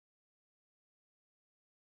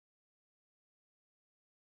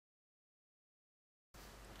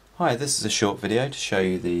Hi, this is a short video to show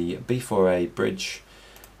you the B4A bridge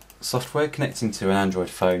software connecting to an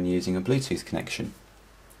Android phone using a Bluetooth connection.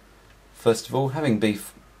 First of all, having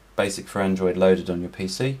Basic4android loaded on your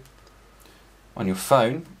PC, on your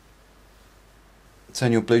phone,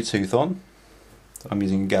 turn your Bluetooth on. I'm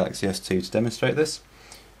using a Galaxy S2 to demonstrate this.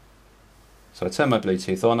 So I turn my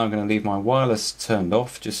Bluetooth on. I'm going to leave my wireless turned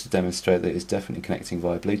off just to demonstrate that it's definitely connecting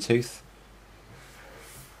via Bluetooth.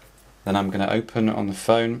 Then I'm going to open on the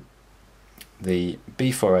phone the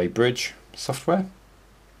B4A bridge software.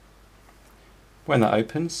 When that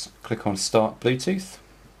opens, click on Start Bluetooth.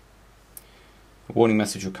 A warning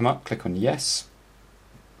message will come up, click on Yes.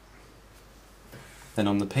 Then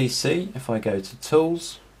on the PC, if I go to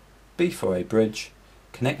Tools, B4A bridge,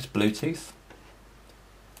 Connect Bluetooth,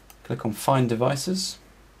 click on Find Devices.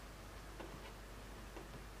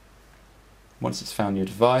 Once it's found your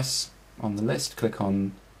device on the list, click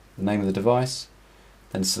on the name of the device,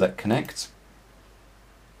 then select Connect.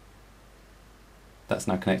 That's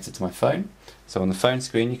now connected to my phone. So on the phone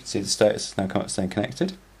screen you can see the status is now come up saying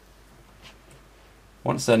connected.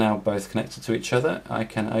 Once they're now both connected to each other, I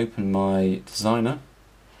can open my designer .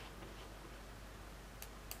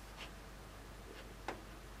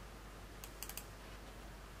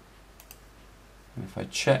 And if I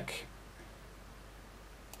check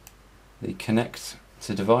the Connect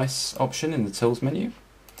to Device option in the Tools menu,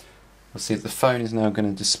 we'll see that the phone is now going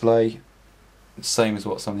to display the same as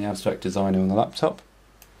what's on the Abstract Designer on the laptop.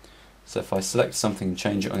 So if I select something and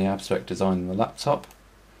change it on the Abstract Designer on the laptop,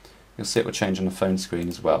 you'll see it will change on the phone screen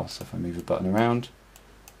as well. So if I move a button around,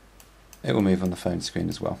 it will move on the phone screen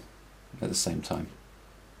as well at the same time,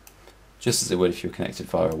 just as it would if you were connected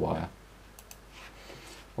via a wire.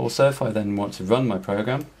 Also, if I then want to run my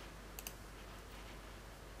program,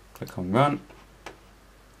 click on Run.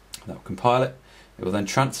 That will compile it. It will then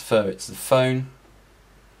transfer it to the phone.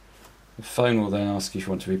 The phone will then ask you if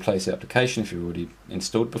you want to replace the application if you've already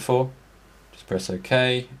installed before. Just press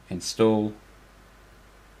OK, install,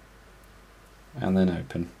 and then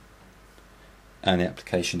open. And the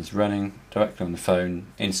application is running directly on the phone,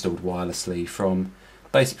 installed wirelessly from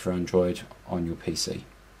Basic4android on your PC.